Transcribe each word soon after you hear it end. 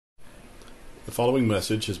The following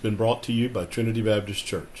message has been brought to you by Trinity Baptist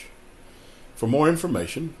Church. For more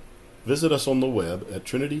information, visit us on the web at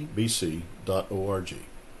trinitybc.org. If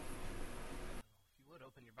you would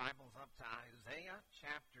open your Bibles up to Isaiah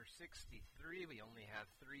chapter 63. We only have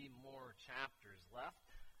 3 more chapters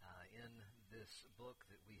left in this book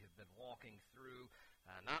that we have been walking through,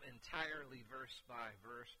 not entirely verse by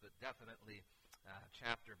verse, but definitely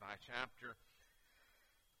chapter by chapter.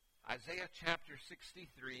 Isaiah chapter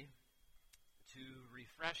 63, to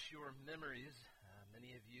refresh your memories,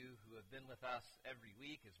 many of you who have been with us every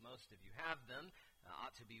week, as most of you have been,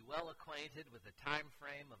 ought to be well acquainted with the time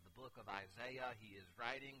frame of the book of Isaiah. He is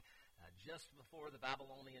writing just before the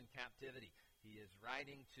Babylonian captivity. He is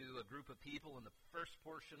writing to a group of people in the first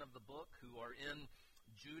portion of the book who are in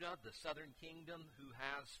Judah, the southern kingdom, who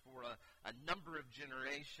has for a number of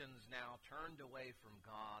generations now turned away from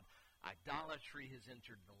God. Idolatry has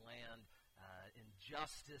entered the land.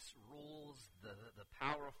 Injustice rules. The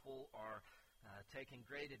powerful are taking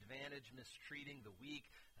great advantage, mistreating the weak.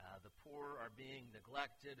 The poor are being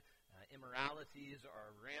neglected. Immoralities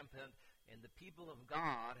are rampant. And the people of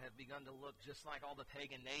God have begun to look just like all the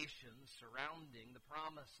pagan nations surrounding the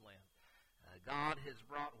promised land. God has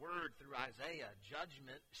brought word through Isaiah,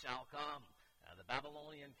 judgment shall come. The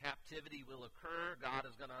Babylonian captivity will occur. God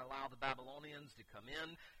is going to allow the Babylonians to come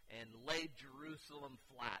in and lay Jerusalem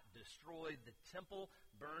flat, destroy the temple,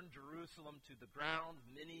 burn Jerusalem to the ground.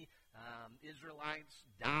 Many Israelites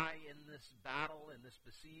die in this battle, in this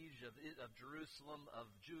besiege of Jerusalem, of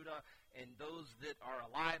Judah, and those that are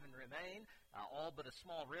alive and remain, all but a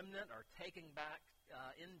small remnant, are taken back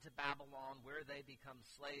into Babylon, where they become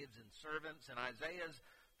slaves and servants. And Isaiah's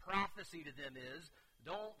prophecy to them is,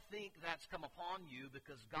 don't think that's come upon you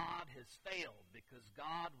because God has failed, because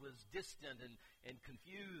God was distant and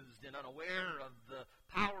confused and unaware of the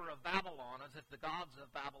power of Babylon, as if the gods of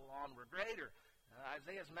Babylon were greater.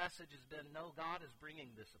 Isaiah's message has been, no, God is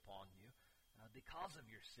bringing this upon you because of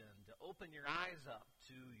your sin, to open your eyes up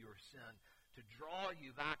to your sin, to draw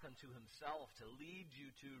you back unto himself, to lead you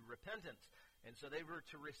to repentance. And so they were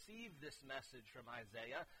to receive this message from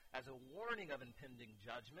Isaiah as a warning of impending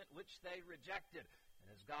judgment, which they rejected. And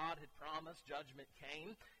as God had promised, judgment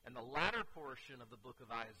came. And the latter portion of the book of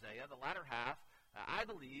Isaiah, the latter half, I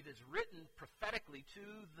believe, is written prophetically to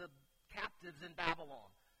the captives in Babylon.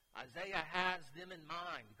 Isaiah has them in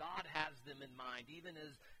mind. God has them in mind. Even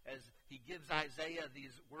as he gives Isaiah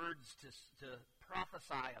these words to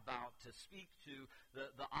prophesy about, to speak to,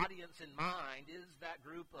 the audience in mind is that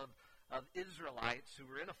group of Israelites who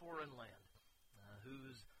were in a foreign land,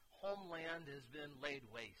 whose homeland has been laid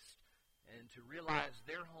waste. And to realize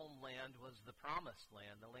their homeland was the promised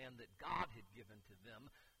land, the land that God had given to them,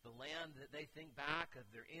 the land that they think back of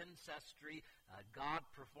their ancestry. God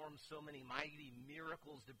performed so many mighty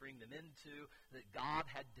miracles to bring them into, that God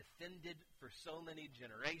had defended for so many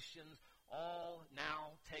generations, all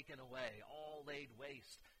now taken away, all laid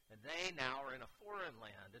waste. And they now are in a foreign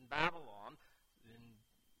land, in Babylon, and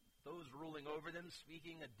those ruling over them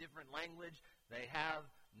speaking a different language. They have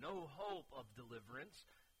no hope of deliverance.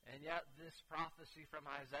 And yet this prophecy from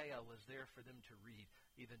Isaiah was there for them to read,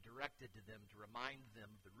 even directed to them to remind them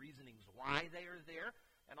of the reasonings why they are there,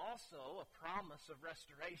 and also a promise of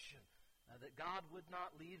restoration, that God would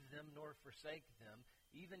not leave them nor forsake them,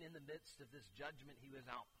 even in the midst of this judgment he was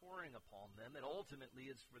outpouring upon them. It ultimately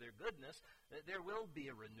is for their goodness, that there will be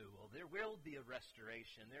a renewal, there will be a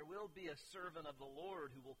restoration, there will be a servant of the Lord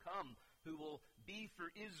who will come, who will be for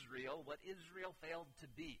Israel what Israel failed to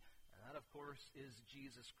be. That, of course, is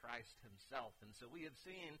Jesus Christ himself. And so we have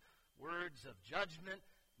seen words of judgment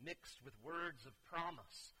mixed with words of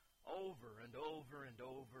promise over and over and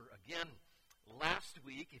over again. Last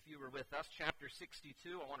week, if you were with us, chapter 62,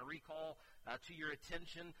 I want to recall to your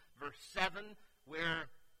attention verse 7, where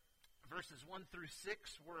verses 1 through 6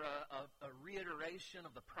 were a reiteration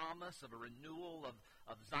of the promise of a renewal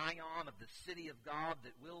of Zion, of the city of God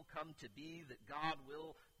that will come to be, that God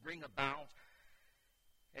will bring about.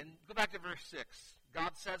 And go back to verse 6.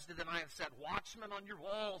 God says to them, I have set watchmen on your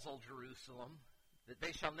walls, O Jerusalem, that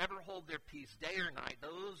they shall never hold their peace day or night.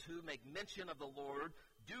 Those who make mention of the Lord,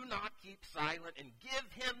 do not keep silent, and give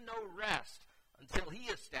him no rest until he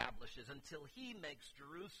establishes, until he makes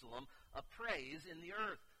Jerusalem a praise in the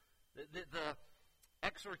earth. The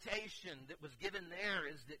exhortation that was given there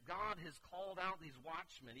is that God has called out these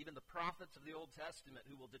watchmen, even the prophets of the Old Testament,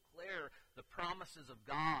 who will declare the promises of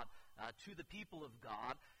God to the people of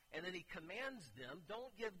God. And then he commands them,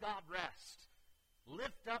 don't give God rest.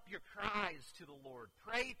 Lift up your cries to the Lord.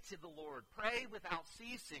 Pray to the Lord. Pray without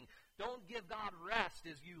ceasing. Don't give God rest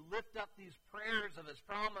as you lift up these prayers of his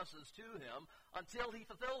promises to him until he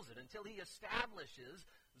fulfills it, until he establishes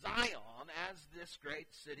Zion as this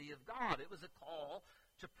great city of God. It was a call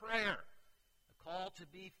to prayer, a call to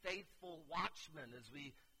be faithful watchmen, as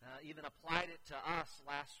we even applied it to us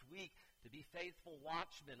last week, to be faithful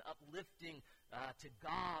watchmen, uplifting to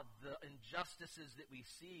God the injustices that we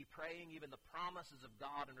see, praying even the promises of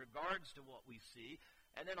God in regards to what we see,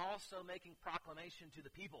 and then also making proclamation to the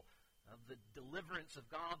people of the deliverance of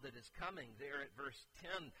God that is coming there at verse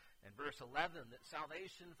 10 and verse 11, that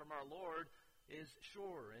salvation from our Lord is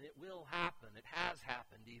sure, and it will happen. It has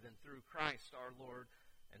happened even through Christ our Lord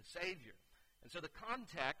and Savior. And so the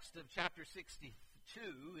context of chapter 62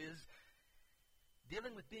 is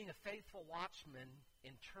dealing with being a faithful watchman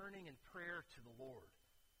in turning in prayer to the Lord.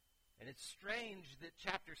 And it's strange that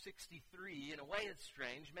chapter 63, in a way it's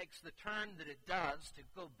strange, makes the turn that it does to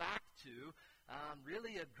go back to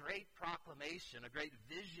really a great proclamation, a great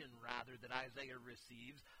vision, rather, that Isaiah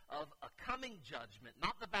receives of a coming judgment,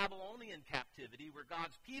 not the Babylonian captivity where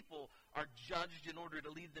God's people are judged in order to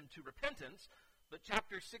lead them to repentance, but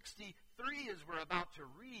chapter 63, as we're about to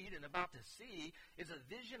read and about to see, is a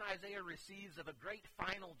vision Isaiah receives of a great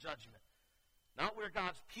final judgment. Not where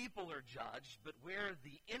God's people are judged, but where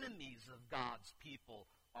the enemies of God's people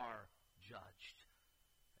are judged.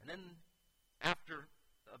 And then after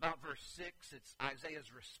about verse 6, it's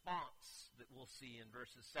Isaiah's response that we'll see in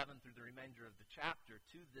verses 7 through the remainder of the chapter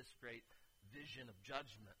to this great vision of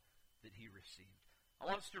judgment that he received. I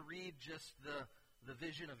want us to read just the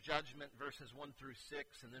vision of judgment, verses 1 through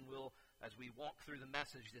 6, and then we'll, as we walk through the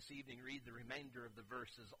message this evening, read the remainder of the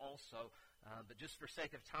verses also. But just for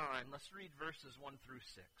sake of time, let's read verses 1 through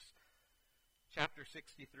 6. Chapter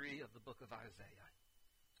 63 of the book of Isaiah.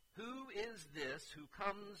 Who is this who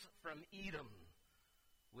comes from Edom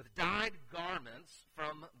with dyed garments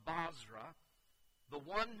from Bozrah, the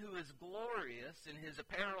one who is glorious in his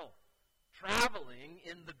apparel, traveling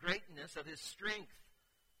in the greatness of his strength?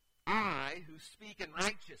 I, who speak in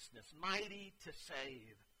righteousness, mighty to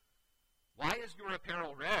save. Why is your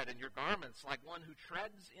apparel red and your garments like one who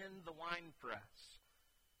treads in the winepress?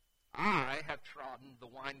 I have trodden the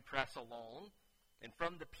winepress alone, and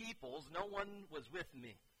from the peoples no one was with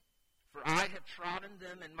me. For I have trodden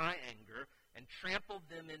them in my anger and trampled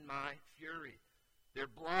them in my fury. Their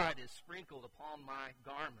blood is sprinkled upon my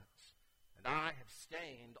garments, and I have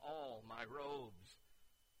stained all my robes.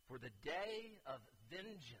 For the day of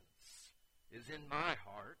vengeance is in my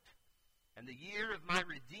heart, and the year of my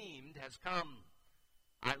redeemed has come.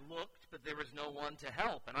 I looked, but there was no one to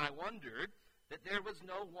help, and I wondered that there was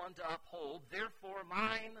no one to uphold. Therefore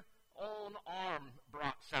mine own arm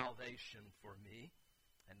brought salvation for me,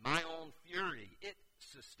 and my own fury, it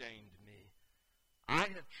sustained me. I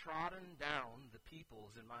have trodden down the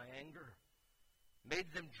peoples in my anger,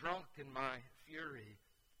 made them drunk in my fury,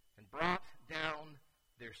 and brought down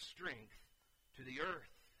their strength to the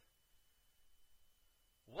earth.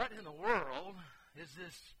 What in the world is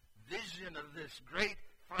this vision of this great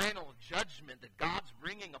final judgment that God's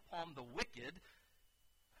bringing upon the wicked,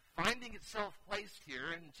 finding itself placed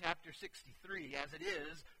here in chapter 63, as it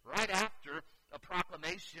is right after a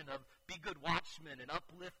proclamation of be good watchmen and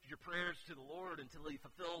uplift your prayers to the Lord until he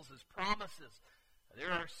fulfills his promises?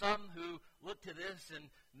 There are some who look to this and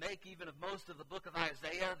make even of most of the book of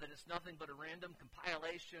Isaiah that it's nothing but a random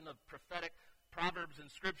compilation of prophetic proverbs and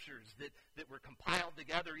scriptures that were compiled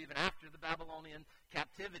together even after the Babylonian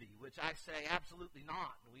captivity, which I say absolutely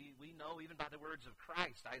not. We know even by the words of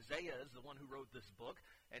Christ, Isaiah is the one who wrote this book,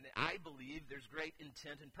 and I believe there's great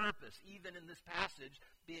intent and purpose, even in this passage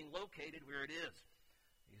being located where it is.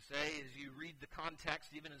 You say, as you read the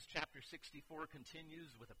context, even as chapter 64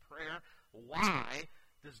 continues with a prayer, why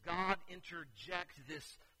does God interject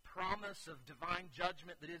this promise of divine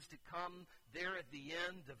judgment that is to come there at the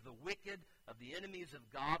end of the wicked, of the enemies of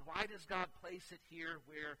God? Why does God place it here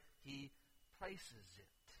where he places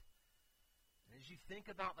it? And as you think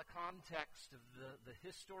about the context of the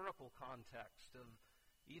historical context of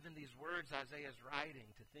even these words Isaiah is writing,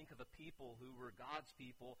 to think of a people who were God's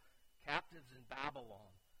people, captives in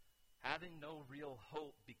Babylon, having no real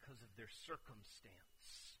hope because of their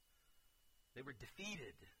circumstance. They were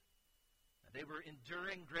defeated. They were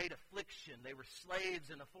enduring great affliction. They were slaves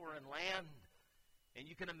in a foreign land. And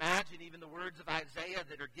you can imagine even the words of Isaiah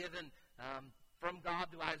that are given from God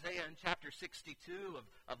to Isaiah in chapter 62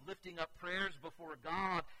 of lifting up prayers before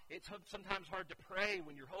God. It's sometimes hard to pray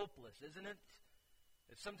when you're hopeless, isn't it?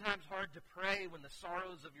 It's sometimes hard to pray when the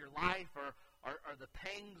sorrows of your life are the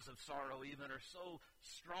pain pangs of sorrow even are so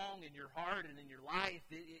strong in your heart and in your life,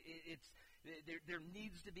 there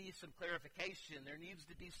needs to be some clarification. There needs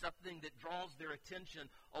to be something that draws their attention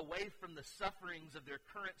away from the sufferings of their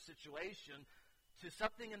current situation to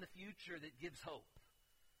something in the future that gives hope.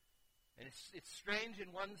 And it's strange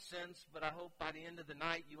in one sense, but I hope by the end of the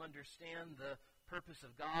night you understand the purpose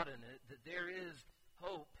of God in it, that there is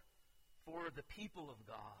hope for the people of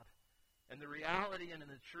God and the reality and in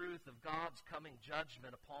the truth of God's coming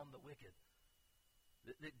judgment upon the wicked.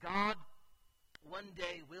 That God one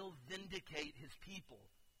day will vindicate his people,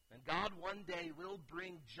 and God one day will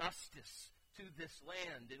bring justice to this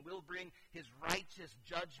land and will bring his righteous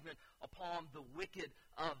judgment upon the wicked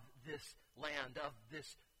of this land, of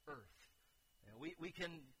this earth. And we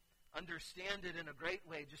can understand it in a great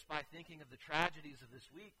way just by thinking of the tragedies of this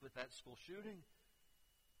week with that school shooting,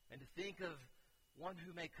 and to think of one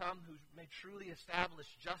who may come, who may truly establish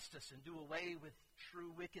justice and do away with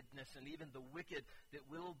true wickedness, and even the wicked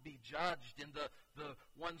that will be judged, and the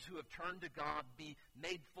ones who have turned to God be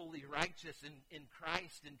made fully righteous in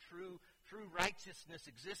Christ, and true righteousness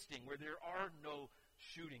existing, where there are no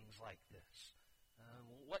shootings like this.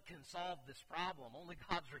 What can solve this problem? Only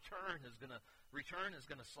God's return is going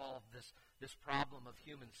to solve this problem of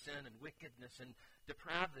human sin and wickedness and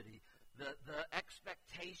depravity. The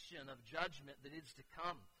expectation of judgment that is to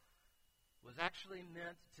come was actually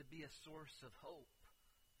meant to be a source of hope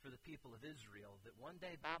for the people of Israel, that one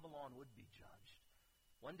day Babylon would be judged.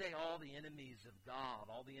 One day all the enemies of God,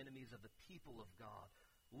 all the enemies of the people of God,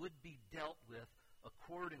 would be dealt with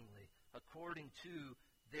accordingly, according to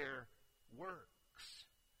their works.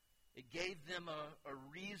 It gave them a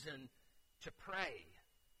reason to pray,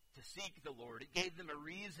 to seek the Lord. It gave them a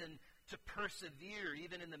reason to persevere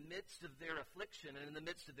even in the midst of their affliction and in the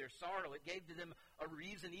midst of their sorrow. It gave to them a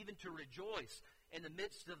reason even to rejoice in the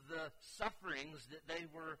midst of the sufferings that they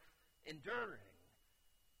were enduring.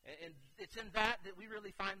 And it's in that we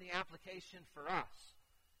really find the application for us.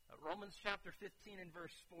 Romans chapter 15 and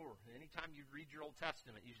verse 4. Anytime you read your Old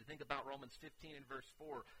Testament, you should think about Romans 15 and verse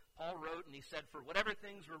 4. Paul wrote and he said, "For whatever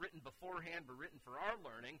things were written beforehand were written for our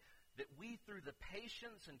learning, that we through the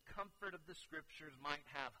patience and comfort of the Scriptures might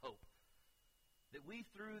have hope." That we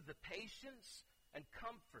through the patience and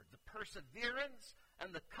comfort, the perseverance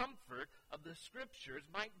and the comfort of the Scriptures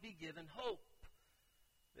might be given hope.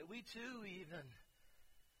 That we too even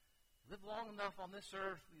live long enough on this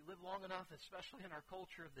earth, we live long enough, especially in our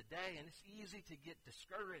culture of the day, and it's easy to get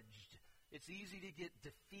discouraged. It's easy to get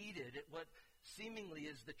defeated at what seemingly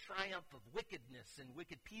is the triumph of wickedness and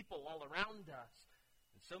wicked people all around us.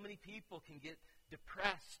 And so many people can get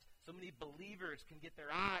depressed. So many believers can get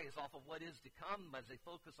their eyes off of what is to come as they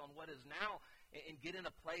focus on what is now and get in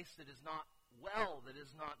a place that is not well, that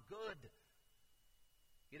is not good.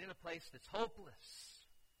 Get in a place that's hopeless.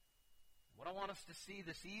 What I want us to see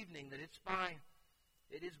this evening, that it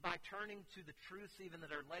is by turning to the truths even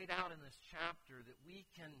that are laid out in this chapter that we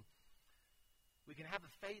can have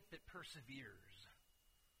a faith that perseveres.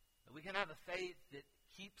 That we can have a faith that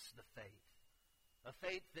keeps the faith. A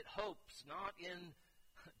faith that hopes not in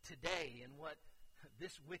today and what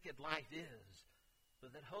this wicked life is,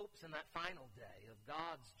 but that hopes in that final day of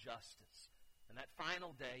God's justice, and that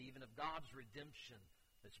final day even of God's redemption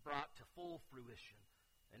that's brought to full fruition,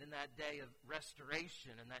 and in that day of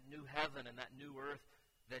restoration and that new heaven and that new earth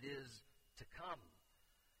that is to come.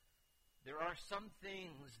 There are some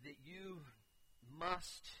things that you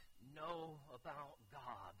must know about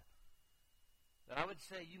God, that I would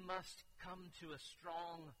say you must come to a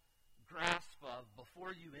strong grasp of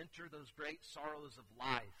before you enter those great sorrows of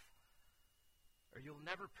life, or you'll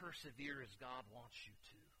never persevere as God wants you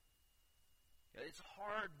to. It's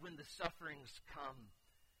hard when the sufferings come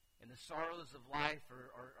and the sorrows of life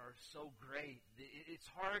are so great. It's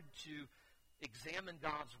hard to examine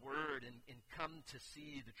God's Word and come to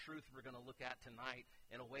see the truth we're going to look at tonight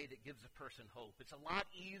in a way that gives a person hope. It's a lot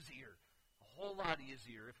easier, a whole lot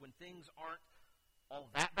easier, if when things aren't all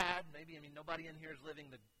that bad. Nobody in here is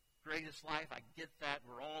living the greatest life. I get that.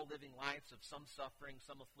 We're all living lives of some suffering,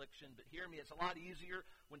 some affliction. But hear me, it's a lot easier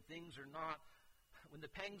when things are not, when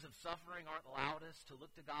the pangs of suffering aren't the loudest, to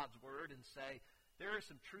look to God's Word and say, there are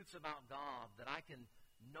some truths about God that I can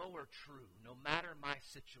know are true, no matter my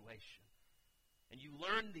situation. And you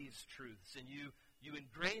learn these truths, and you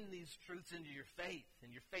ingrain these truths into your faith,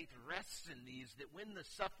 and your faith rests in these, that when the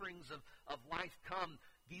sufferings of life come,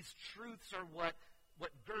 these truths are what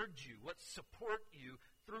gird you, what support you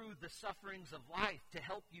through the sufferings of life, to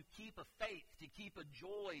help you keep a faith, to keep a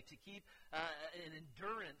joy, to keep an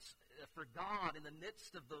endurance for God in the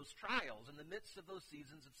midst of those trials, in the midst of those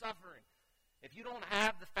seasons of suffering. if you don't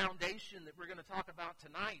have the foundation that we're going to talk about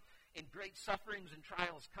tonight, and great sufferings and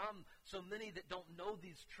trials come, so many that don't know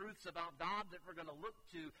these truths about God that we're going to look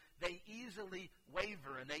to, they easily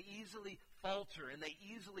waver and they easily falter and they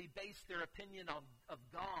easily base their opinion of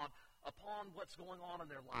God upon what's going on in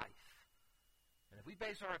their life. And if we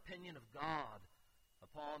base our opinion of God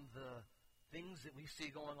upon the things that we see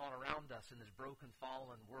going on around us in this broken,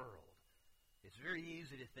 fallen world, it's very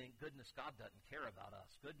easy to think, goodness, God doesn't care about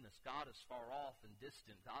us. Goodness, God is far off and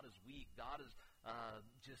distant. God is weak. God is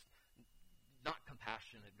just not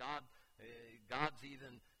compassionate. God's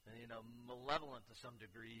even, malevolent to some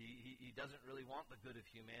degree. He doesn't really want the good of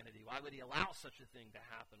humanity. Why would he allow such a thing to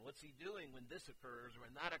happen? What's he doing when this occurs or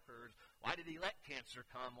when that occurs? Why did he let cancer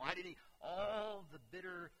come? Why did he... All the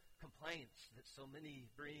bitter complaints that so many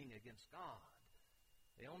bring against God,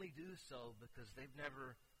 they only do so because they've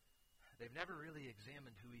never really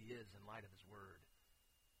examined who he is in light of his word.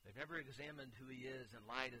 They've never examined who he is in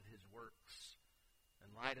light of his works,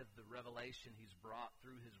 in light of the revelation he's brought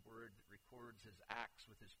through his word that records his acts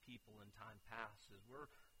with his people in time past, as we're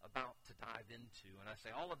about to dive into. And I say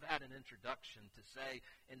all of that in introduction to say,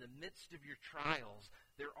 in the midst of your trials,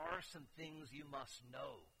 there are some things you must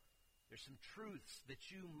know. There's some truths that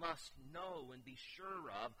you must know and be sure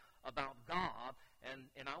of about God,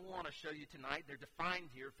 and I want to show you tonight, they're defined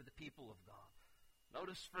here for the people of God.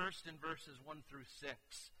 Notice first in verses 1 through 6,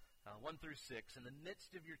 in the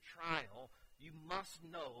midst of your trial, you must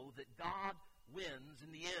know that God wins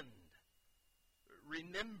in the end.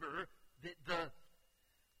 Remember that the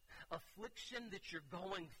affliction that you're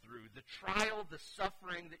going through, the trial, the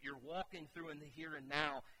suffering that you're walking through in the here and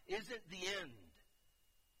now, isn't the end.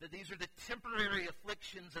 That these are the temporary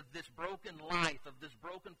afflictions of this broken life, of this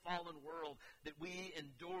broken, fallen world that we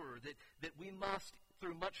endure, that we must,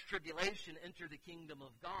 through much tribulation, enter the kingdom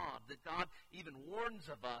of God, that God even warns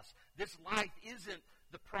of us. This life isn't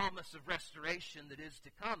the promise of restoration that is to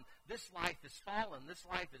come. This life is fallen. This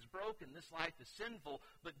life is broken. This life is sinful.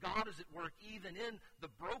 But God is at work even in the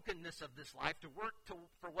brokenness of this life to work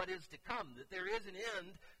for what is to come, that there is an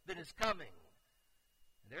end that is coming.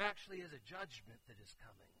 And there actually is a judgment that is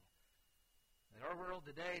coming. That our world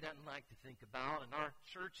today doesn't like to think about, and our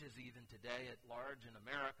churches even today at large, in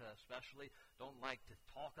America especially, don't like to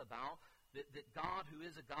talk about, that God, who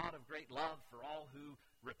is a God of great love for all who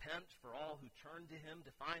repent, for all who turn to him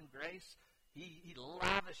to find grace, he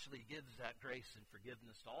lavishly gives that grace and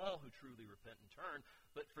forgiveness to all who truly repent and turn.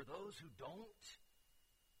 But for those who don't,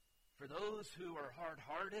 for those who are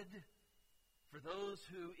hard-hearted, for those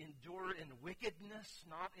who endure in wickedness,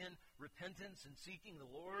 not in repentance and seeking the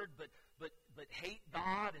Lord, but hate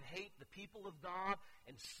God and hate the people of God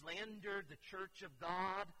and slander the church of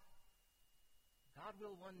God, God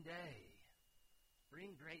will one day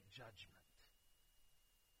bring great judgment.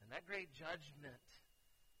 And that great judgment,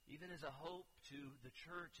 even as a hope to the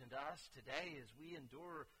church and to us today as we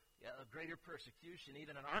endure a greater persecution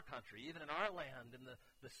even in our country, even in our land, and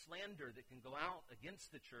the slander that can go out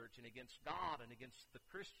against the church and against God and against the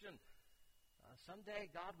Christian. Someday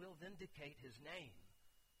God will vindicate his name.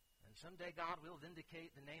 And someday God will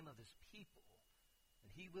vindicate the name of his people.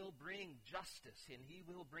 And he will bring justice and he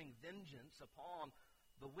will bring vengeance upon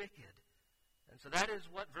the wicked. And so that is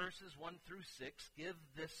what verses 1 through 6 give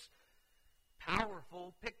this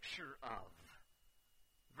powerful picture of.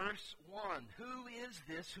 Verse 1, who is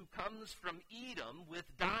this who comes from Edom with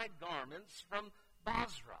dyed garments from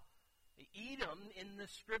Bozrah? Edom in the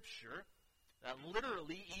scripture,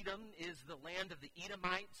 literally Edom is the land of the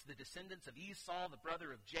Edomites, the descendants of Esau, the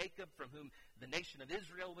brother of Jacob, from whom the nation of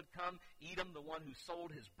Israel would come. Edom, the one who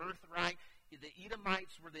sold his birthright. The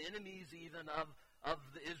Edomites were the enemies even of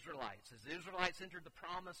the Israelites. As the Israelites entered the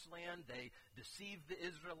promised land, they deceived the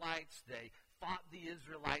Israelites, they fought the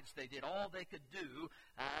Israelites, they did all they could do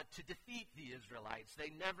to defeat the Israelites.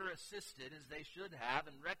 They never assisted as they should have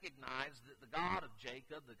and recognized that the God of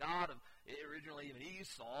Jacob, the God of originally even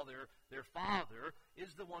Esau, their father,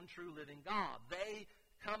 is the one true living God. They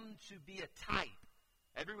come to be a type.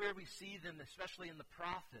 Everywhere we see them, especially in the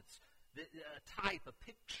prophets, a type, a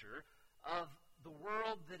picture of the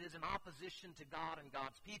world that is in opposition to God and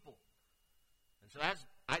God's people. And so as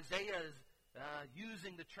Isaiah is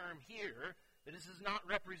using the term here, that this is not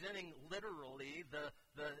representing literally the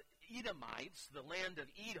Edomites, the land of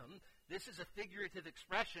Edom. This is a figurative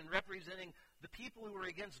expression representing the people who are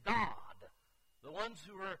against God, the ones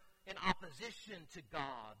who are in opposition to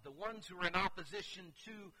God, the ones who are in opposition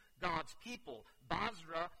to God's people.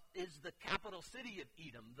 Bozrah is the capital city of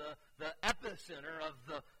Edom, the epicenter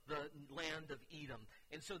of the land of Edom.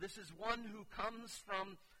 And so this is one who comes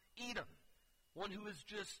from Edom, one who is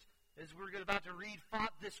just, as we're about to read,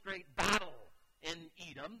 fought this great battle in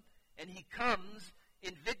Edom, and he comes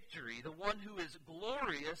in victory, the one who is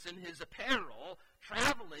glorious in his apparel,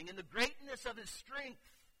 traveling in the greatness of his strength.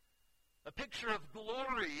 A picture of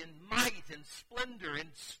glory and might and splendor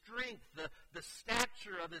and strength. The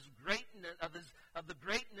stature of his greatness, of the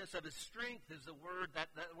greatness of his strength is the word, that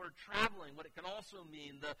word traveling. What it can also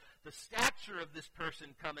mean, the stature of this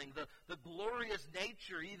person coming, the glorious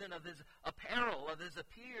nature even of his apparel, of his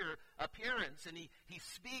appearance. And he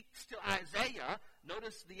speaks to Isaiah.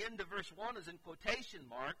 Notice the end of verse 1 is in quotation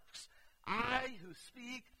marks. I who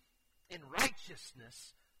speak in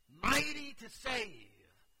righteousness, mighty to save.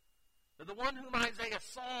 The one whom Isaiah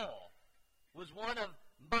saw was one of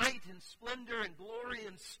might and splendor and glory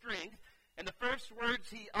and strength. And the first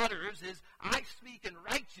words he utters is, I speak in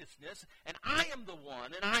righteousness, and I am the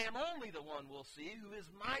one, and I am only the one, we'll see, who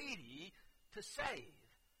is mighty to save,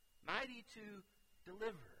 mighty to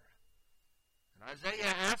deliver. And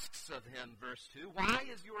Isaiah asks of him, verse 2, why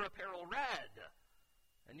is your apparel red,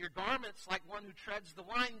 and your garments like one who treads the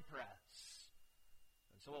winepress?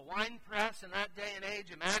 And so a winepress in that day and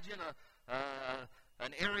age, imagine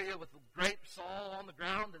an area with grapes all on the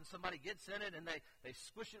ground, and somebody gets in it and they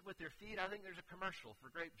squish it with their feet. I think there's a commercial for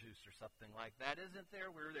grape juice or something like that, isn't there?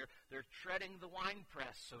 Where they're treading the wine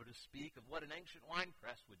press, so to speak, of what an ancient wine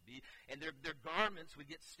press would be. And their garments would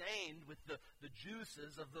get stained with the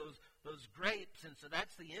juices of those grapes. And so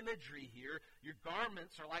that's the imagery here. Your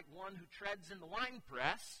garments are like one who treads in the wine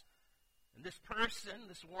press. And this person,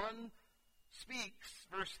 this one, speaks,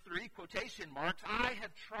 verse 3, quotation marks, I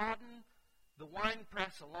have trodden the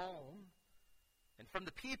winepress alone, and from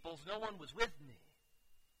the peoples no one was with me.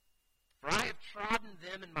 For I have trodden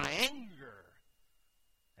them in my anger,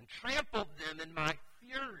 and trampled them in my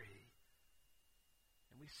fury.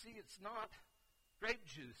 And we see it's not grape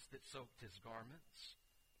juice that soaked his garments.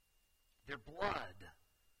 Their blood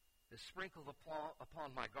is sprinkled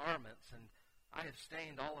upon my garments, and I have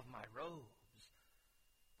stained all of my robes.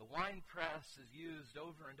 The winepress is used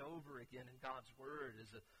over and over again in God's Word as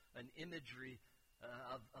an imagery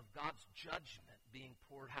of God's judgment being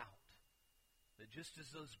poured out. That just as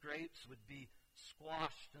those grapes would be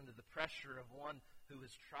squashed under the pressure of one who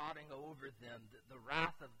is trotting over them, the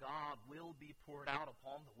wrath of God will be poured out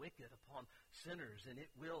upon the wicked, upon sinners, and it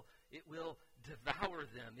will devour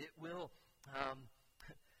them. It will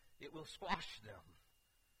squash them.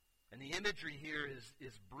 And the imagery here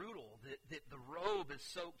is brutal, that the robe is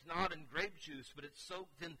soaked not in grape juice, but it's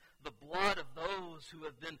soaked in the blood of those who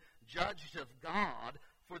have been judged of God,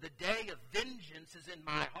 for the day of vengeance is in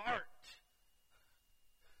my heart.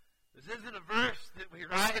 This isn't a verse that we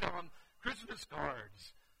write on Christmas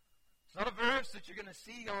cards. It's not a verse that you're going to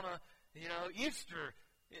see on a Easter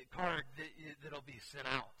card that'll be sent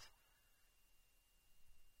out.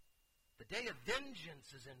 The day of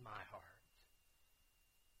vengeance is in my heart.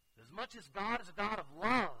 As much as God is a God of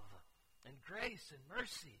love and grace and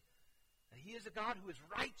mercy, He is a God who is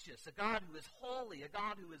righteous, a God who is holy, a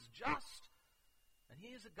God who is just, and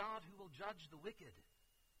He is a God who will judge the wicked.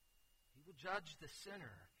 He will judge the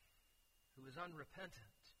sinner who is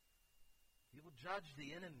unrepentant. He will judge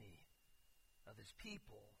the enemy of His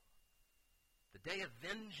people. The day of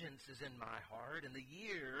vengeance is in my heart, and the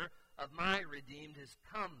year of my redeemed has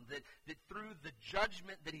come, that through the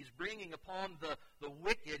judgment that He's bringing upon the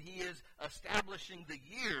wicked, He is establishing the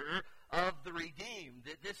year of the redeemed.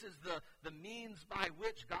 That this is the means by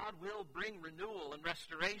which God will bring renewal and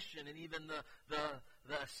restoration, and even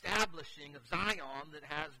the establishing of Zion that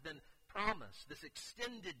has been promised. This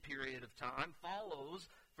extended period of time follows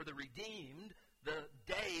for the redeemed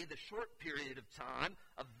the short period of time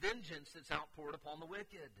of vengeance that's outpoured upon the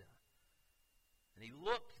wicked. And he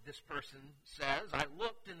looked, this person says, I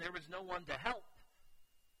looked and there was no one to help.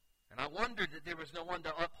 And I wondered that there was no one to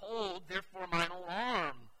uphold, therefore mine own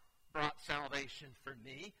arm brought salvation for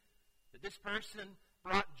me. That this person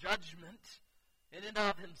brought judgment in and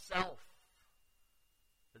of himself.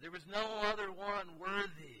 That there was no other one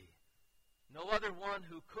worthy, no other one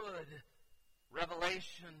who could,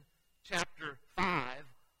 Revelation chapter 5,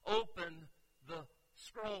 open the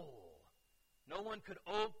scroll. No one could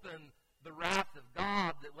open the wrath of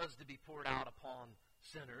God that was to be poured out upon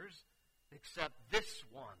sinners except this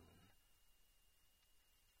one.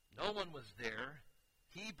 No one was there.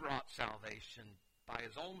 He brought salvation by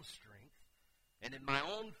His own strength, and in my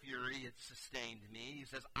own fury it sustained me. He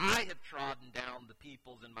says, I have trodden down the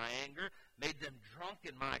peoples in my anger, made them drunk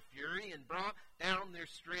in my fury, and brought down their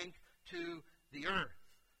strength to the earth.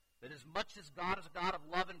 That as much as God is a God of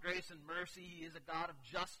love and grace and mercy, He is a God of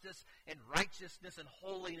justice and righteousness and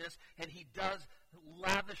holiness, and He does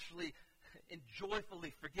lavishly and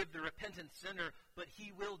joyfully forgive the repentant sinner, but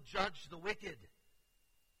he will judge the wicked.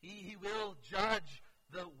 He will judge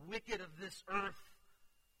the wicked of this earth.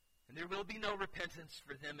 And there will be no repentance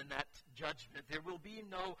for them in that judgment. There will be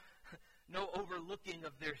no overlooking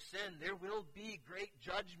of their sin. There will be great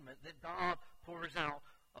judgment that God pours out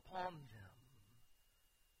upon them.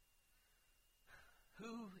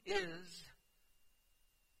 Who is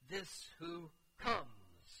this who comes?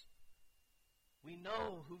 We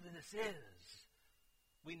know who this is.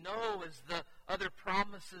 We know, as the other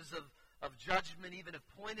promises of judgment even have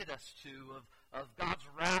pointed us to, of God's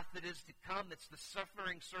wrath that is to come. It's the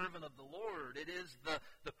suffering servant of the Lord. It is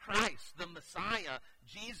the Christ, the Messiah,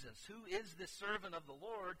 Jesus. Who is this servant of the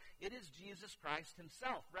Lord? It is Jesus Christ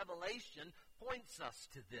himself. Revelation points us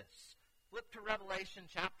to this. Flip to Revelation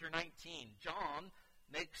chapter 19. John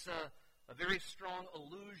makes a very strong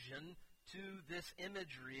allusion to this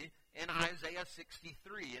imagery in Isaiah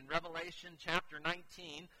 63. In Revelation chapter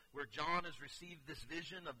 19, where John has received this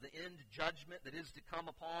vision of the end judgment that is to come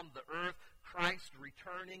upon the earth, Christ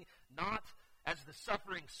returning, not as the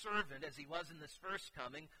suffering servant as he was in this first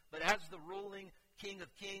coming, but as the ruling King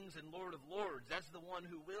of kings and Lord of lords, as the one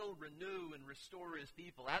who will renew and restore his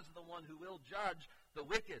people, as the one who will judge the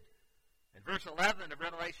wicked. In verse 11 of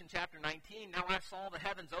Revelation chapter 19, now I saw the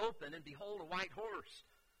heavens open, and behold, a white horse.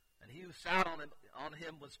 And he who sat on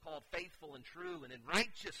him was called Faithful and True, and in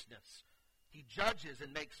righteousness he judges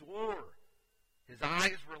and makes war. His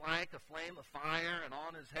eyes were like a flame of fire, and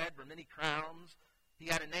on his head were many crowns. He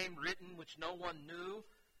had a name written which no one knew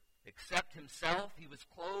except himself. He was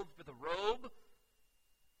clothed with a robe.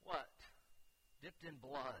 What? Dipped in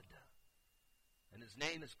blood. And his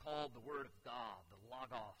name is called the Word of God, the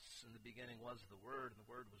Logos. In the beginning was the Word, and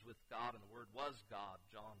the Word was with God, and the Word was God,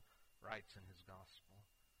 John writes in his Gospel.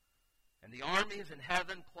 And the armies in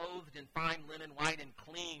heaven, clothed in fine linen, white and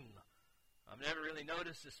clean. I've never really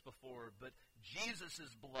noticed this before, but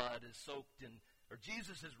Jesus' blood is soaked in, or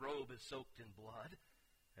Jesus' robe is soaked in blood.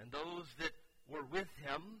 And those that were with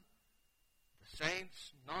him, the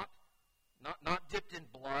saints, not dipped in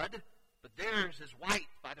blood, but theirs is white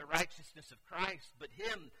by the righteousness of Christ. But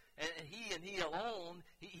him, and he alone,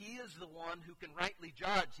 he is the one who can rightly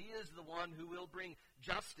judge. He is the one who will bring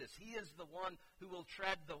justice. He is the one who will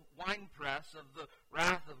tread the winepress of the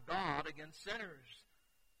wrath of God against sinners.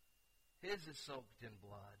 His is soaked in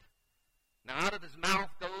blood. Now out of his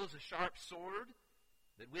mouth goes a sharp sword,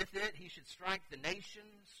 that with it he should strike the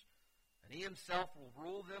nations, and he himself will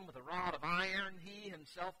rule them with a rod of iron. He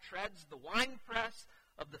himself treads the winepress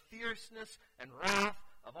of the fierceness and wrath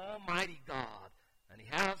of Almighty God. And he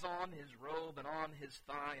has on his robe and on his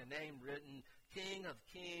thigh a name written, King of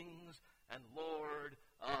Kings and Lord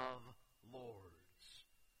of Lords.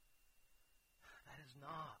 That is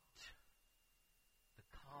not the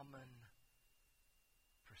common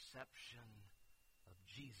perception of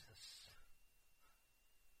Jesus.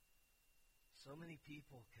 So many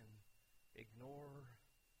people can ignore,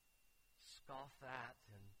 scoff at,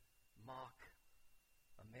 and mock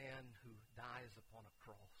a man who dies upon a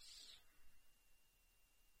cross.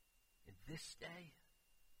 In this day,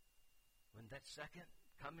 when that second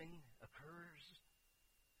coming occurs,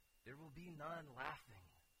 there will be none laughing.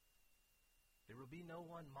 There will be no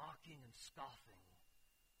one mocking and scoffing.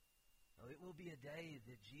 No, it will be a day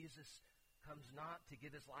that Jesus comes not to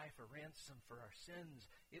give his life a ransom for our sins.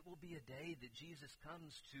 It will be a day that Jesus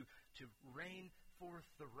comes to rain forth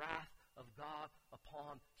the wrath of God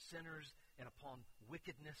upon sinners and upon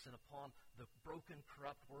wickedness and upon the broken,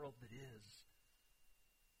 corrupt world that is.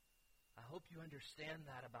 I hope you understand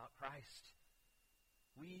that about Christ.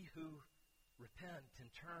 We who repent and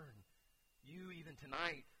turn, you even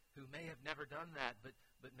tonight who may have never done that, but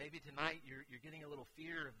maybe tonight you're getting a little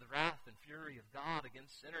fear of the wrath and fury of God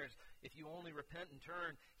against sinners. If you only repent and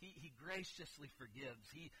turn, He graciously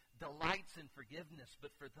forgives. He delights in forgiveness.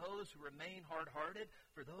 But for those who remain hard-hearted,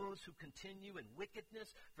 for those who continue in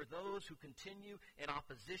wickedness, for those who continue in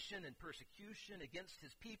opposition and persecution against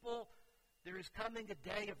His people, there is coming a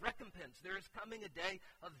day of recompense. There is coming a day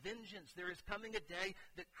of vengeance. There is coming a day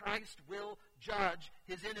that Christ will judge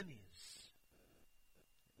His enemies.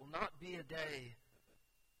 It will not be a day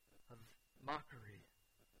of mockery.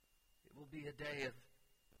 It will be a day of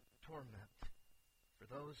torment for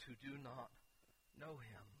those who do not know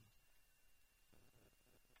Him.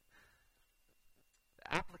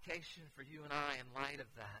 The application for you and I in light of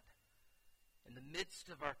that, in the midst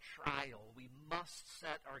of our trial, we must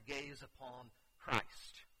set our gaze upon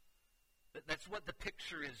Christ. That's what the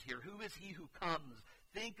picture is here. Who is He who comes?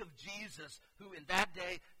 Think of Jesus, who in that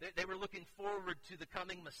day, they were looking forward to the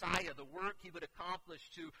coming Messiah, the work he would accomplish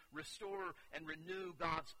to restore and renew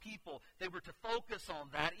God's people. They were to focus on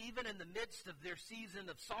that, even in the midst of their season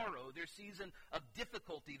of sorrow, their season of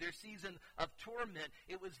difficulty, their season of torment.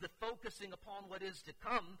 It was the focusing upon what is to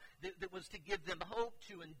come that was to give them hope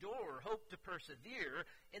to endure, hope to persevere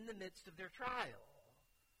in the midst of their trial.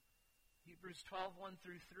 Hebrews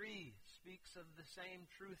 12:1-3 speaks of the same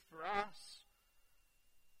truth for us.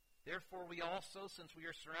 Therefore we also, since we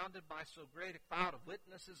are surrounded by so great a cloud of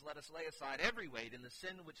witnesses, let us lay aside every weight and the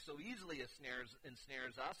sin which so easily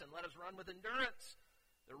ensnares us, and let us run with endurance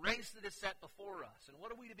the race that is set before us. And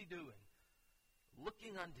what are we to be doing?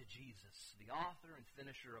 Looking unto Jesus, the author and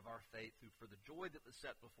finisher of our faith, who for the joy that was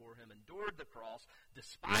set before him endured the cross,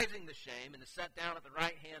 despising the shame, and is set down at the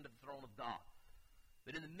right hand of the throne of God.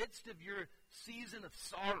 But in the midst of your season of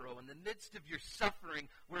sorrow, in the midst of your suffering,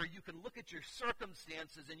 where you can look at your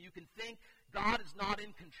circumstances and you can think God is not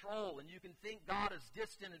in control, and you can think God is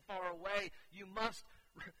distant and far away, you must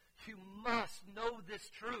know this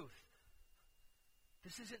truth.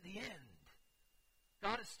 This isn't the end.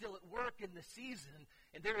 God is still at work in the season,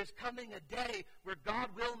 and there is coming a day where God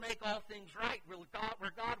will make all things right, where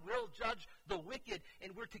God will judge the wicked,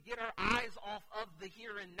 and we're to get our eyes off of the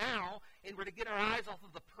here and now, and we're to get our eyes off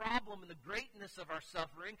of the problem and the greatness of our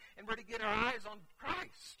suffering, and we're to get our eyes on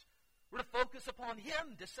Christ. We're to focus upon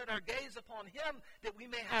Him, to set our gaze upon Him, that we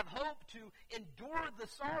may have hope to endure the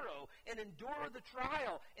sorrow, and endure the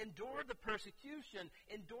trial, endure the persecution,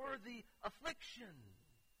 endure the affliction.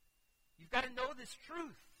 You've got to know this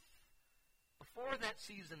truth before that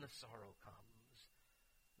season of sorrow comes.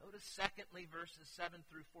 Notice, secondly, verses 7-14,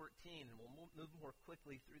 and we'll move more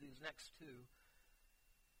quickly through these next two.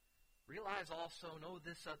 Realize also, know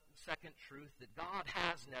this second truth, that God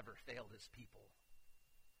has never failed His people.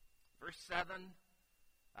 Verse 7,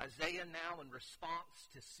 Isaiah now, in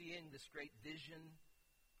response to seeing this great vision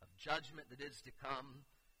of judgment that is to come,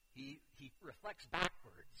 he reflects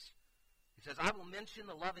backwards. He says, I will mention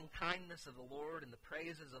the loving kindness of the Lord and the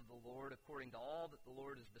praises of the Lord according to all that the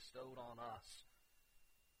Lord has bestowed on us,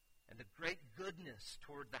 and the great goodness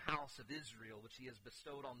toward the house of Israel, which He has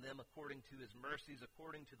bestowed on them according to His mercies,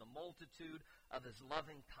 according to the multitude of His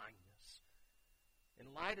loving kindness.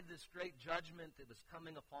 In light of this great judgment that was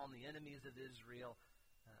coming upon the enemies of Israel,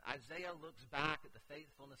 Isaiah looks back at the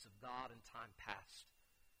faithfulness of God in time past.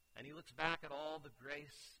 And he looks back at all the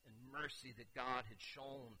grace and mercy that God had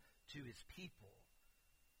shown to His people.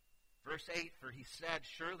 Verse 8, for He said,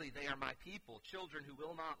 surely they are my people, children who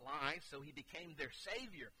will not lie, so He became their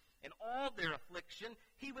Savior. In all their affliction,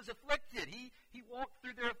 He was afflicted. He walked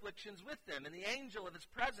through their afflictions with them, and the angel of His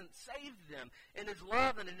presence saved them. In His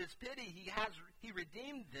love and in His pity, He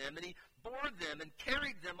redeemed them, and He bore them and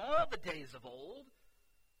carried them all the days of old.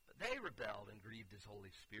 They rebelled and grieved His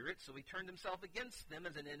Holy Spirit, so He turned Himself against them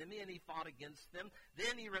as an enemy, and He fought against them.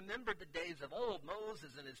 Then He remembered the days of old,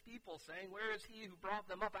 Moses and his people, saying, where is He who brought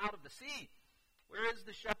them up out of the sea? Where is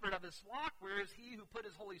the shepherd of His flock? Where is He who put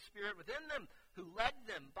His Holy Spirit within them, who led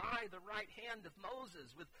them by the right hand of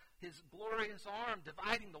Moses, with His glorious arm,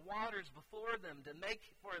 dividing the waters before them, to make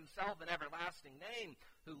for Himself an everlasting name,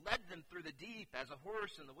 who led them through the deep as a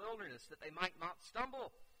horse in the wilderness, that they might not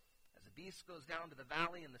stumble? The beast goes down to the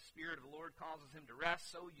valley, and the Spirit of the Lord causes him to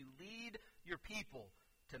rest, so you lead your people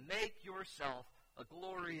to make yourself a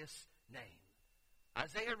glorious name.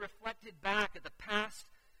 Isaiah reflected back at the past,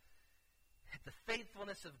 at the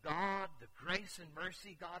faithfulness of God, the grace and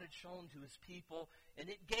mercy God had shown to His people, and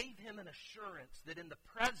it gave him an assurance that in the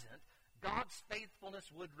present, God's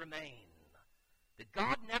faithfulness would remain. That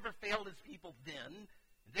God never failed His people then,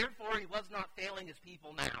 therefore He was not failing His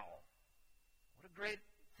people now. What a great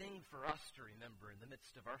thing for us to remember in the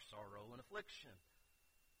midst of our sorrow and affliction.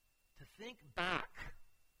 To think back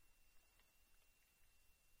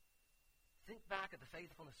at the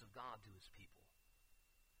faithfulness of God to His people.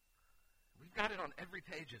 We've got it on every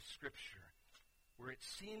page of Scripture, where it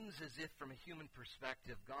seems as if from a human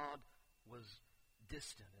perspective God was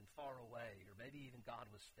distant and far away, or maybe even God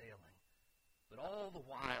was failing. But all the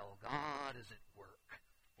while, God is at work.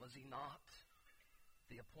 Was He not?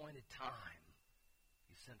 The appointed time,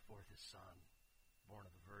 He sent forth His Son, born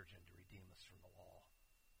of a virgin, to redeem us from the law.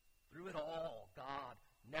 Through it all, God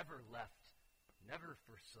never left, never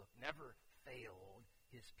forsook, never failed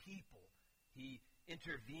His people. He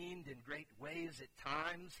intervened in great ways at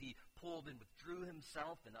times. He pulled and withdrew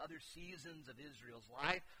Himself in other seasons of Israel's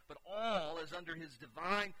life, but all is under His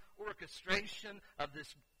divine orchestration of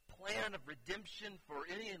this plan of redemption for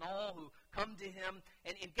any and all who come to him.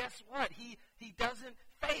 And guess what? He doesn't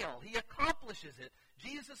fail. He accomplishes it.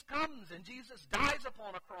 Jesus comes and Jesus dies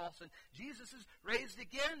upon a cross and Jesus is raised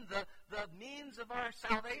again. The means of our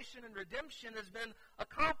salvation and redemption has been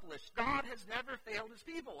accomplished. God has never failed his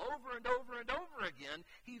people. Over and over and over again,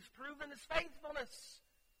 he's proven his faithfulness.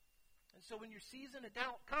 And so when your season of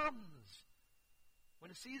doubt comes,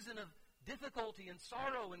 when a season of difficulty and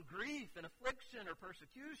sorrow and grief and affliction or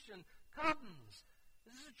persecution comes,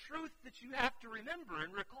 this is a truth that you have to remember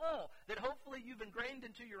and recall, that hopefully you've ingrained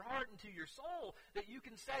into your heart and to your soul, that you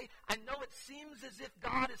can say, I know it seems as if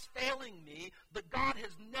God is failing me, but God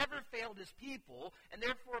has never failed his people, and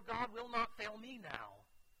therefore God will not fail me now,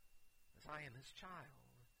 as I am his child.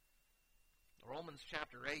 Romans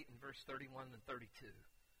chapter 8 and verse 31 and 32.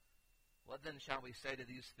 What then shall we say to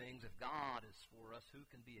these things? If God is for us, who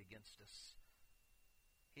can be against us?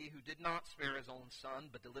 He who did not spare his own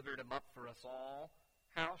son, but delivered him up for us all,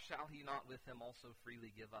 how shall he not with him also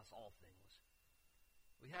freely give us all things?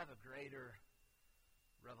 We have a greater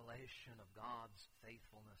revelation of God's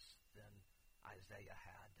faithfulness than Isaiah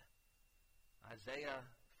had. Isaiah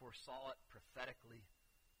foresaw it prophetically,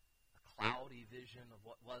 a cloudy vision of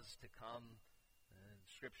what was to come.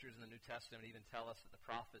 Scriptures in the New Testament even tell us that the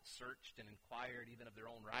prophets searched and inquired even of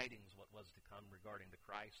their own writings what was to come regarding the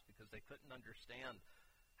Christ, because they couldn't understand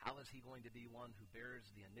how is he going to be one who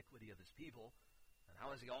bears the iniquity of his people, and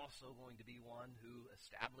how is he also going to be one who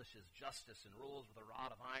establishes justice and rules with a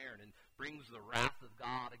rod of iron and brings the wrath of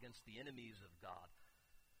God against the enemies of God.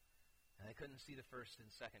 And they couldn't see the first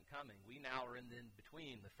and second coming. We now are in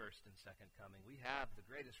between the first and second coming. We have the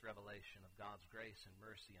greatest revelation of God's grace and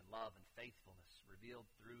mercy and love and faithfulness revealed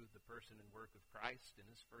through the person and work of Christ in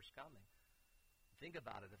his first coming. Think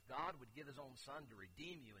about it. If God would give his own son to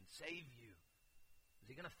redeem you and save you, is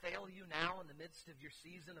he going to fail you now in the midst of your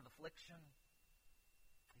season of affliction?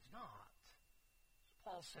 He's not. As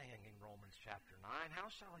Paul's saying in Romans chapter 9,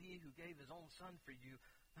 how shall he who gave his own son for you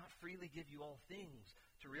not freely give you all things?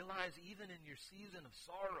 To realize even in your season of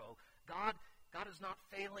sorrow, God is not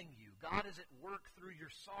failing you. God is at work through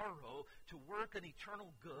your sorrow to work an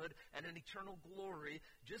eternal good and an eternal glory,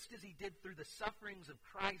 just as he did through the sufferings of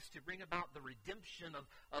Christ to bring about the redemption of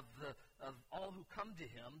all who come to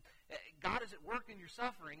him. God is at work in your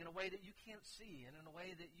suffering in a way that you can't see and in a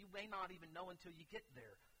way that you may not even know until you get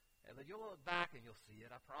there. But you'll look back and you'll see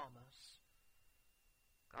it, I promise.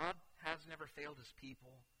 God has never failed his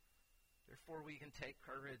people. Therefore, we can take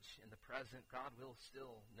courage in the present. God will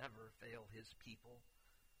still never fail his people.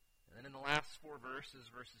 And then in the last four verses,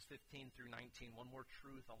 verses 15 through 19, one more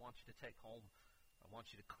truth I want you to take home. I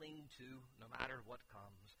want you to cling to no matter what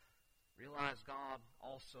comes. Realize God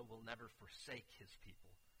also will never forsake his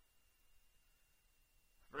people.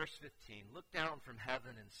 Verse 15, look down from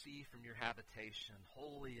heaven and see from your habitation,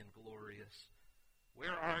 holy and glorious.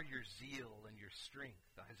 Where are your zeal and your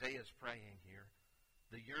strength? Isaiah is praying here.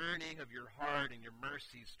 The yearning of your heart and your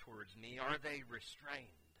mercies towards me, are they restrained?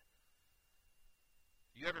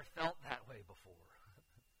 You ever felt that way before?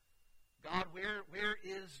 God, where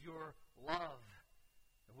is your love?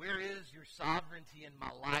 Where is your sovereignty in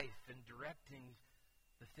my life and directing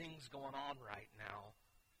the things going on right now?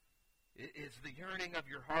 Is the yearning of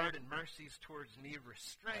your heart and mercies towards me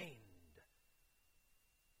restrained?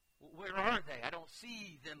 Where are they? I don't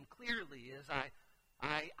see them clearly as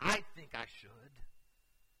I think I should.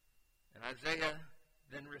 And Isaiah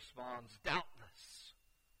then responds, doubtless,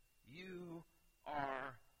 you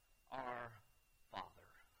are our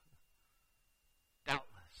Father.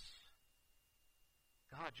 Doubtless.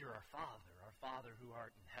 God, you're our Father who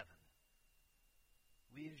art in heaven.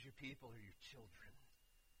 We as your people are your children.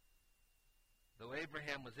 Though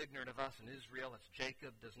Abraham was ignorant of us and Israel, as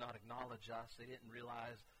Jacob does not acknowledge us, they didn't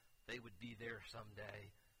realize they would be there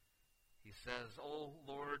someday. He says, O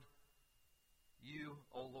Lord, you,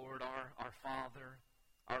 O Lord, are our Father,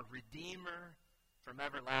 our Redeemer from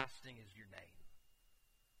everlasting is your name.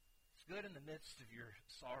 It's good in the midst of your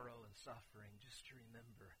sorrow and suffering just to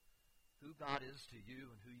remember who God is to you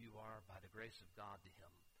and who you are by the grace of God to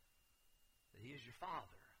him. That he is your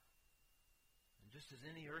Father. And just as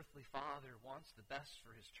any earthly father wants the best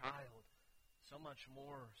for his child, so much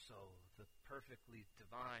more so the perfectly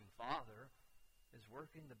divine Father is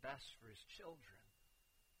working the best for his children.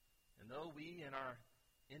 And though we in our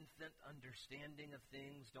infant understanding of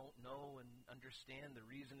things don't know and understand the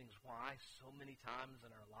reasonings why so many times in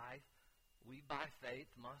our life, we by faith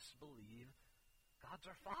must believe God's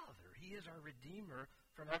our Father. He is our Redeemer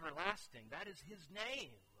from everlasting. That is his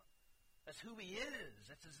name. That's who he is.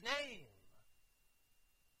 That's his name.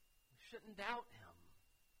 We shouldn't doubt him.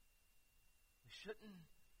 We shouldn't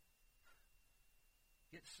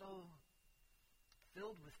get so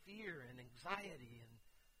filled with fear and anxiety and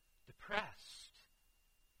depressed.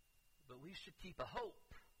 But we should keep a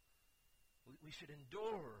hope. We should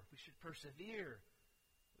endure. We should persevere.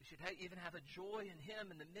 We should even have a joy in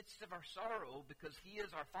Him in the midst of our sorrow, because He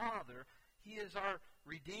is our Father. He is our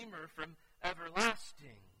Redeemer from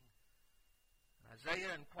everlasting.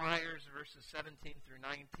 Isaiah inquires, verses 17 through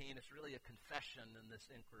 19. It's really a confession in this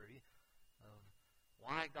inquiry of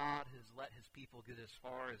why God has let His people get as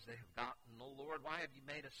far as they have gotten. O Lord, why have you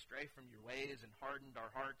made us stray from your ways and hardened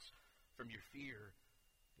our hearts from your fear?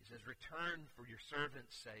 He says, return for your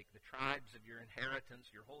servant's sake. The tribes of your inheritance,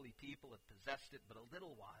 your holy people, have possessed it but a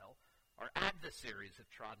little while. Our adversaries have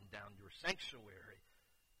trodden down your sanctuary.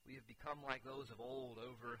 We have become like those of old,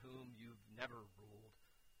 over whom you've never ruled,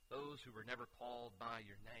 those who were never called by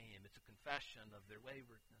your name. It's a confession of their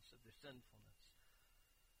waywardness, of their sinfulness.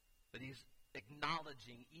 But he's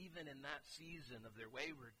acknowledging, even in that season of their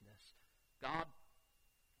waywardness, God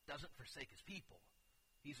doesn't forsake His people.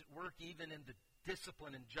 He's at work even in the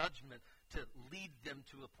discipline and judgment to lead them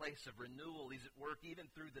to a place of renewal. He's at work even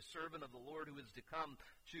through the servant of the Lord who is to come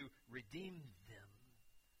to redeem them.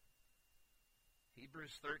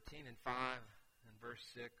 Hebrews 13 and 5 and verse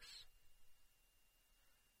 6.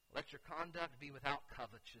 Let your conduct be without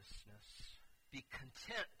covetousness. Be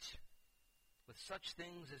content with such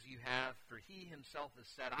things as you have, for He Himself has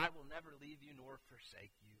said, I will never leave you nor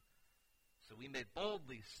forsake you. So we may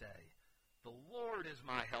boldly say, the Lord is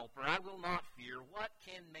my helper. I will not fear. What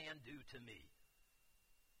can man do to me?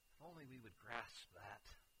 If only we would grasp that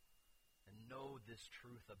and know this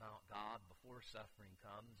truth about God before suffering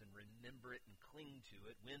comes and remember it and cling to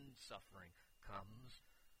it when suffering comes.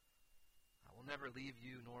 I will never leave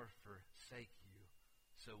you nor forsake you.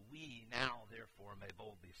 So we now, therefore, may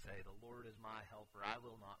boldly say, the Lord is my helper. I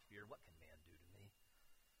will not fear. What can man do to me?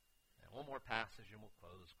 And one more passage and we'll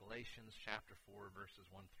close. Galatians chapter 4, verses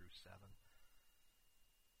 1 through 7.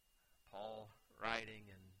 Paul writing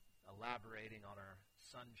and elaborating on our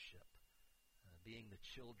sonship, being the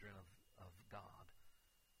children of God.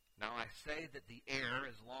 Now I say that the heir,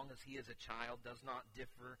 as long as he is a child, does not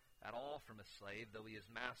differ at all from a slave, though he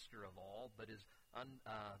is master of all, but is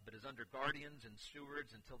under guardians and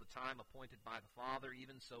stewards until the time appointed by the Father.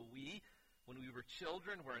 Even so we, when we were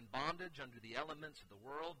children, were in bondage under the elements of the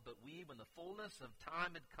world, but we, when the fullness of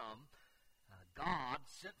time had come, God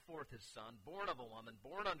sent forth His Son, born of a woman,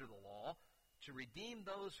 born under the law, to redeem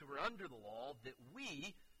those who were under the law, that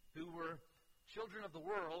we, who were children of the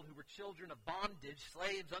world, who were children of bondage,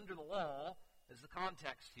 slaves under the law, is the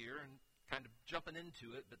context here, and kind of jumping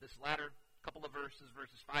into it, but this latter couple of verses,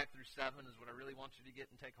 verses 5 through 7, is what I really want you to get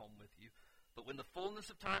and take home with you. But when the fullness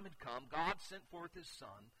of time had come, God sent forth His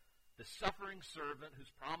Son, the suffering servant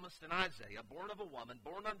who's promised in Isaiah, born of a woman,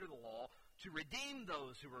 born under the law, to redeem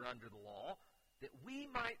those who were under the law, that we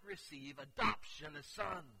might receive adoption as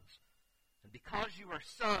sons. And because you are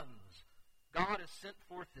sons, God has sent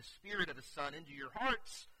forth the Spirit of His Son into your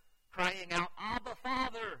hearts, crying out, Abba,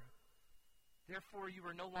 Father! Therefore you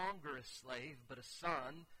are no longer a slave, but a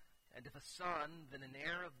son, and if a son, then an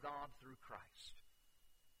heir of God through Christ.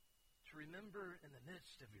 To remember in the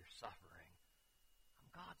midst of your suffering, I'm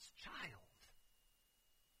God's child.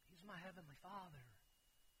 He's my Heavenly Father.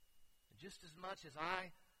 And just as much as I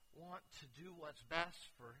want to do what's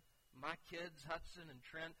best for my kids, Hudson and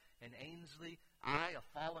Trent and Ainsley, I, a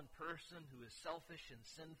fallen person who is selfish and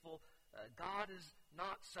sinful, God is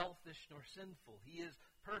not selfish nor sinful. He is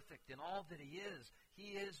perfect in all that He is.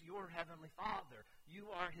 He is your Heavenly Father.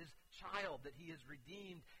 You are His child that He has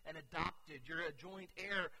redeemed and adopted. You're a joint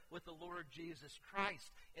heir with the Lord Jesus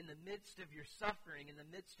Christ. In the midst of your suffering, in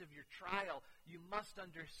the midst of your trial, you must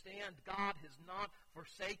understand God has not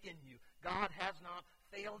forsaken you. God has not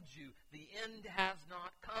failed you. The end has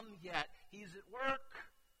not come yet. He's at work.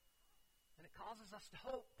 And it causes us to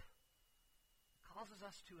hope. It causes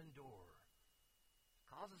us to endure. It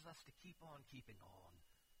causes us to keep on keeping on.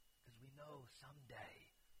 Because we know someday,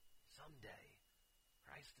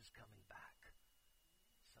 Christ is coming back.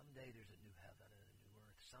 Someday there's a new heaven and a new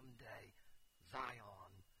earth. Someday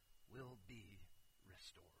Zion will be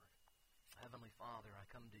restored. Heavenly Father, I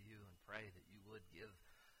come to you and pray that you would give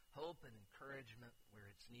hope and encouragement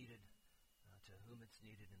where it's needed, to whom it's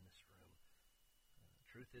needed in this room. The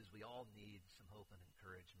truth is we all need some hope and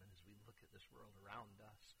encouragement as we look at this world around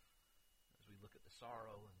us, as we look at the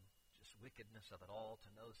sorrow and just wickedness of it all,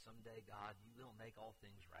 to know someday, God, you will make all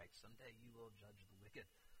things right. Someday you will judge the wicked.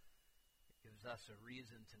 It gives us a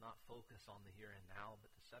reason to not focus on the here and now,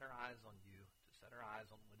 but to set our eyes on you, to set our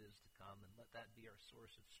eyes on what is to come, and let that be our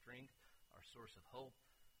source of strength, our source of hope,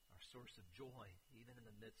 our source of joy, even in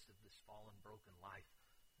the midst of this fallen, broken life.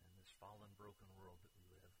 fallen, broken world that we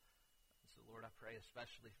live. So, Lord, I pray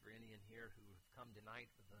especially for any in here who have come tonight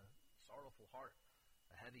with a sorrowful heart,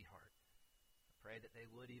 a heavy heart. I pray that they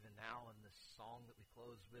would, even now in this song that we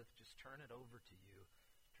close with, just turn it over to you.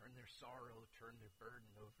 Turn their sorrow, turn their burden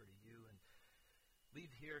over to you, and leave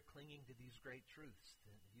here clinging to these great truths,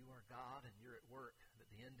 that you are God and you're at work, that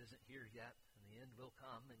the end isn't here yet, and the end will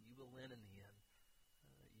come, and you will win in the end.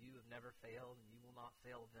 You have never failed, and you will not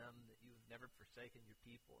fail them, that you have never forsaken your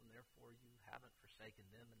people, and therefore you haven't forsaken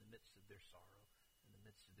them in the midst of their sorrow, in the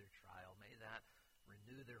midst of their trial. May that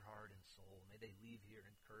renew their heart and soul. May they leave here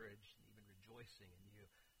encouraged and even rejoicing in you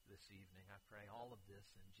this evening. I pray all of this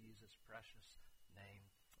in Jesus' precious